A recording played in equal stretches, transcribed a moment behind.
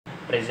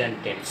present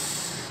tense.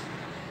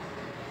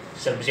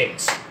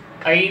 Subjects: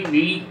 I,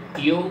 we,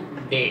 you,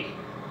 they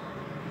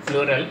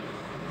plural,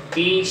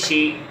 he, she,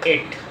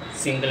 it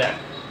singular.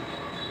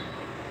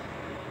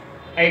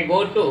 I go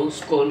to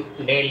school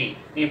daily.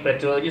 నేను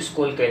ప్రతిరోజు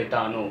స్కూల్కి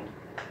వెళ్తాను.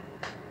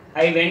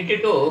 I went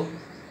to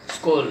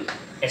school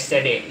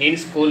yesterday. నేను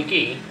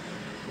స్కూల్కి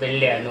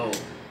వెళ్ళాను.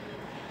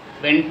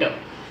 Went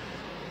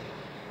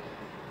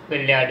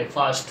వెళ్ళాడు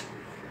past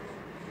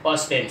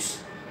tense.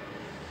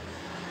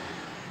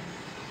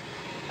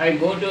 I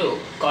go to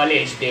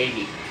college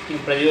daily.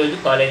 నేను ప్రతిరోజు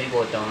కాలేజీకి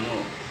పోతాను.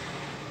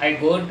 I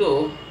go to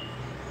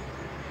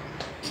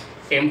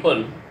temple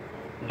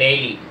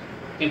daily.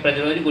 నేను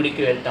ప్రతిరోజు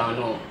గుడికి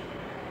వెళ్తాను.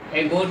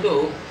 I go to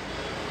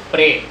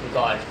pray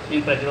God.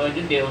 నేను ప్రతిరోజు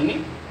దేవుణ్ణి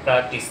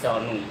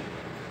ప్రార్థిస్తాను.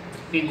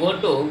 We go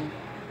to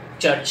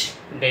church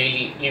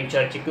daily. మేము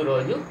చర్చికి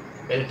రోజు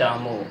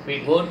వెళ్తాము. We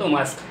go to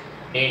mosque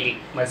daily.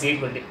 మసీద్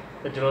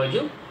ప్రతిరోజు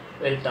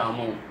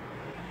వెళ్తాము.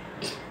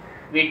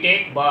 We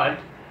take bath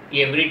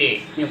every day.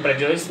 మేము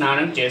ప్రతిరోజు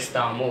స్నానం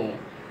చేస్తాము.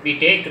 We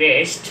take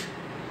rest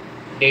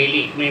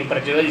daily. మేము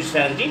ప్రతిరోజు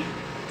విశ్రాంతి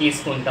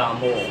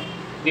తీసుకుంటాము.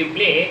 We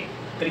play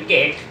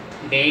cricket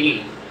daily.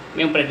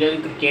 మేము ప్రతిరోజు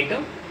cricket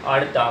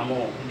ఆడుతాము.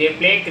 They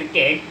play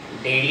cricket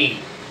daily.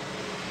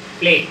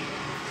 Play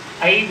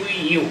I, we,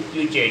 you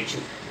చేయొచ్చు.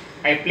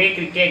 I play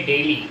cricket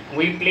daily.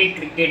 We play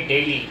cricket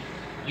daily.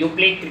 You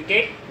play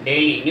cricket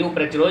daily. నువ్వు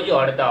ప్రతిరోజు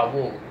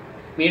ఆడతావు.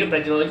 మీరు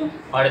ప్రతిరోజు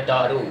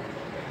ఆడతారు.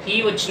 He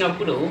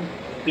వచ్చినప్పుడు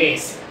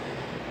ప్లేస్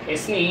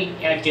ఎస్ని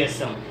యాడ్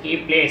చేస్తాం. He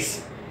plays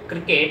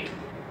cricket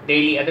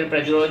daily. అతను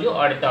ప్రతిరోజు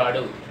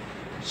ఆడతాడు.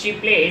 She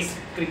plays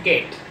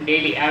cricket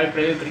daily. ఆవిడ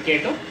ప్రతిరోజు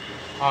cricket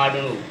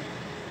ఆడును.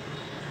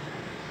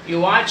 You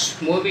watch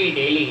movie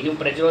daily. నువ్వు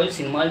ప్రతిరోజు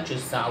సినిమాలు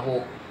చూస్తావు.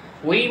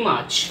 We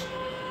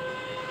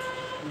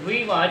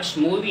watch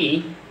movie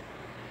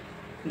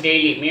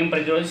daily. మేము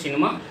ప్రతిరోజు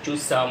సినిమా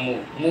చూస్తాము.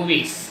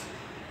 మూవీస్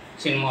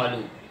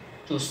సినిమాలు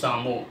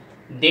చూస్తాము.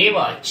 They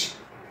watch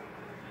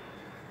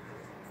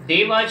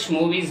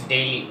movies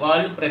daily.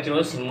 వాళ్ళు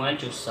ప్రతిరోజు సినిమాలు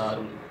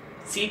చూస్తారు.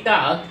 Sita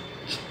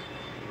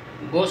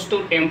goes to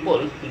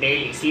temple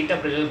daily. Sita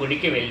ప్రతిరోజు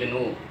గుడికి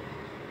వెళ్ళును.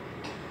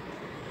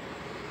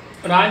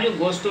 రాజు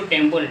goes to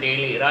temple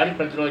daily. రాజు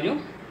ప్రతిరోజు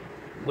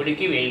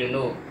గుడికి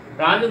వెళ్ళును.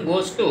 రాజు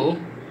goes to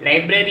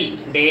library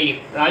daily.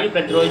 రాజు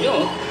ప్రతిరోజు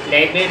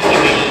లైబ్రరీకి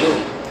వెళ్ళును.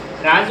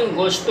 రాజు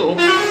goes to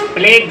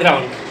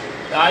playground.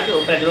 రాజు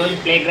ప్రతిరోజు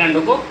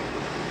ప్లేగ్రౌండ్కు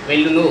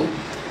వెళ్ళును.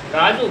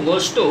 రాజు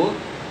goes to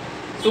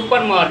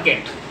సూపర్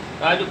మార్కెట్.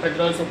 రాజు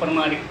ప్రతిరోజు సూపర్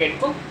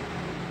మార్కెట్కు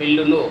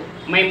వెళ్ళును.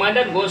 My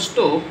mother goes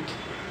to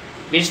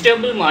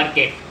vegetable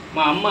market.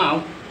 మా అమ్మ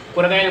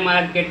కూరగాయల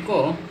మార్కెట్కు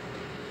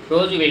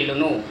రోజు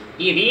వెళ్ళును.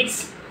 ఈ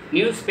రీడ్స్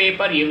న్యూస్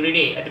పేపర్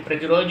ఎవ్రీడే. అది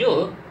ప్రతిరోజు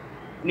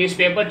న్యూస్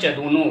పేపర్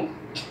చదువును.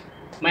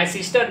 My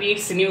sister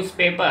reads news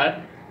paper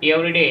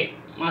everyday.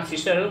 మా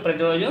సిస్టర్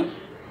ప్రతిరోజు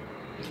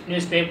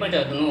న్యూస్ పేపర్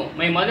చదువును.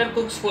 My mother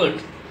cooks food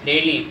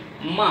daily.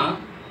 అమ్మ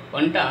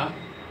వంట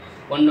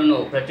వండును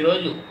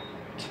ప్రతిరోజు.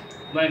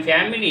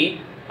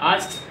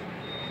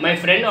 My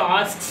friend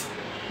asks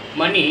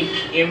money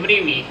every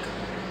week.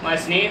 మా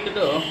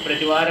స్నేహితుడు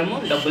ప్రతి వారము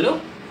డబ్బులు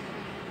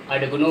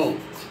అడుగును.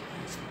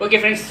 ఓకే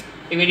ఫ్రెండ్స్,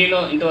 ఈ వీడియోలో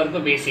ఇంతవరకు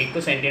బేసిక్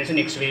సెంటెన్స్.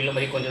 నెక్స్ట్ వీడియోలో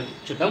మరి కొంచెం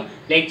చూద్దాం.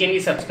 లైక్ చేయండి,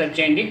 సబ్స్క్రైబ్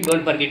చేయండి.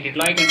 Don't forget it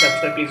like and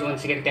subscribe please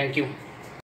once again. Thank you.